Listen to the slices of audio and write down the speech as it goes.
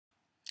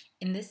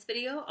In this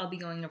video, I'll be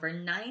going over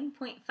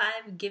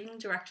 9.5 giving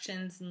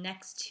directions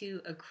next to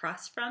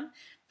across from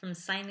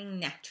signing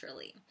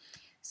naturally.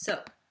 So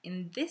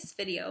in this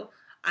video,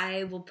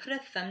 I will put a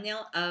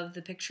thumbnail of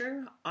the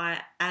picture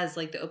as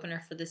like the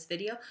opener for this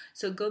video.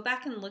 So go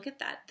back and look at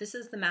that. This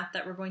is the map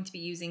that we're going to be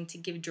using to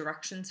give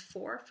directions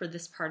for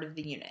this part of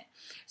the unit.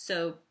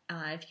 So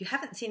if you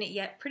haven't seen it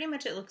yet, pretty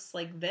much it looks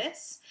like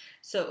this.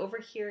 So over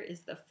here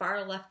is the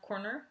far left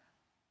corner.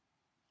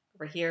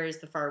 Over here is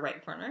the far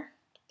right corner.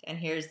 And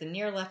here's the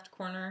near left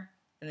corner,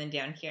 and then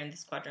down here in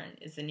this quadrant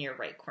is the near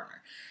right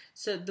corner.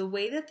 So the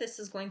way that this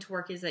is going to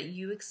work is that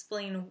you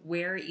explain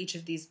where each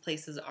of these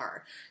places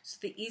are. So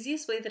the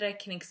easiest way that I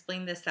can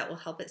explain this that will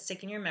help it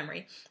stick in your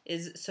memory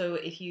is, so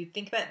if you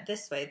think about it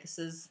this way, this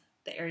is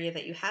the area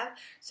that you have.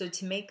 So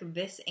to make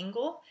this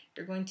angle,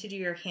 you're going to do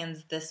your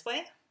hands this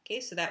way.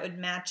 Okay, so that would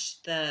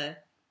match the,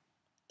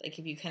 like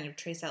if you kind of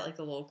trace out like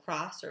a little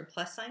cross or a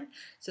plus sign.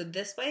 So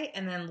this way,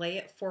 and then lay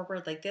it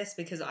forward like this,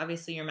 because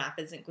obviously your map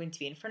isn't going to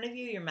be in front of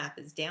you, your map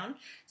is down.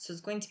 So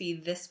it's going to be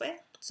this way.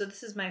 So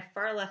this is my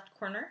far left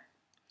corner,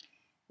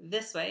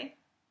 this way,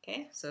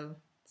 okay, so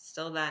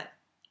still that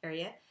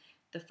area.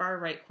 The far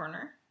right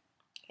corner,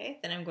 okay,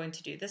 then I'm going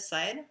to do this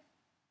side.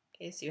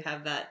 Okay, so you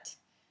have that,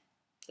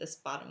 this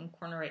bottom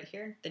corner right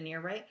here, the near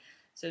right.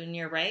 So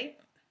near right,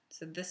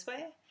 so this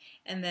way,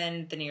 and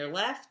then the near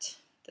left,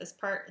 this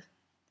part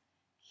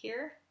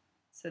here,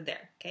 so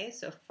there, okay,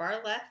 so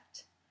far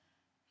left,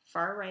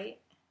 far right,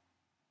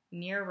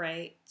 and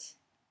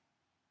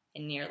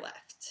near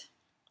left,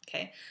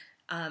 okay.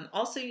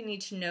 Also, you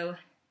need to know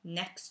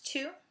next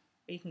to, or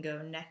you can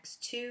go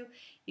next to,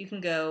 you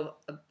can go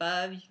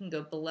above, you can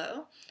go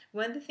below.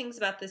 One of the things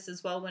about this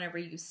as well, whenever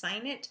you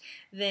sign it,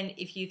 then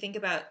if you think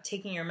about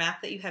taking your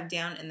map that you have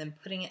down and then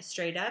putting it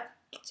straight up,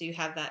 so you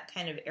have that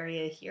kind of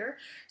area here.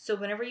 So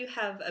whenever you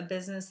have a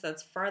business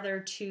that's farther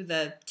to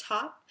the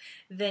top,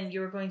 then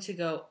you're going to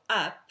go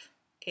up,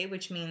 okay,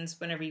 which means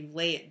whenever you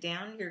lay it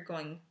down, you're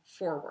going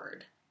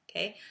forward,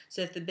 okay?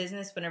 So if the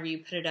business, whenever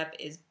you put it up,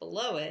 is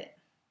below it,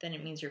 then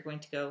it means you're going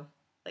to go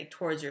like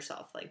towards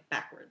yourself, like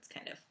backwards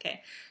kind of, okay?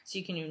 So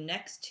you can do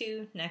next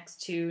to,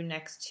 next to,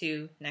 next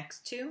to,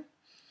 next to,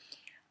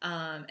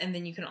 and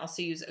then you can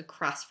also use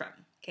across from,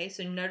 okay?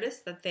 So notice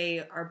that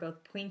they are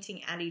both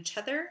pointing at each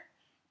other,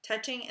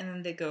 touching, and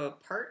then they go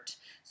apart,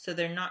 so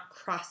they're not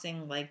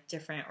crossing like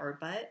different or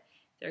but,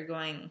 they're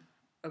going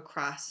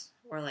across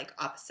or like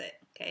opposite,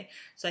 okay?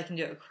 So I can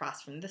do it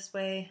across from this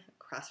way,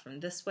 across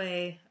from this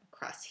way,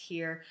 across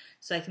here,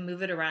 so I can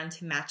move it around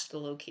to match the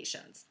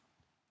locations.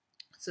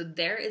 So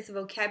there is the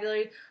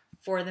vocabulary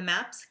for the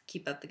maps.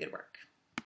 Keep up the good work.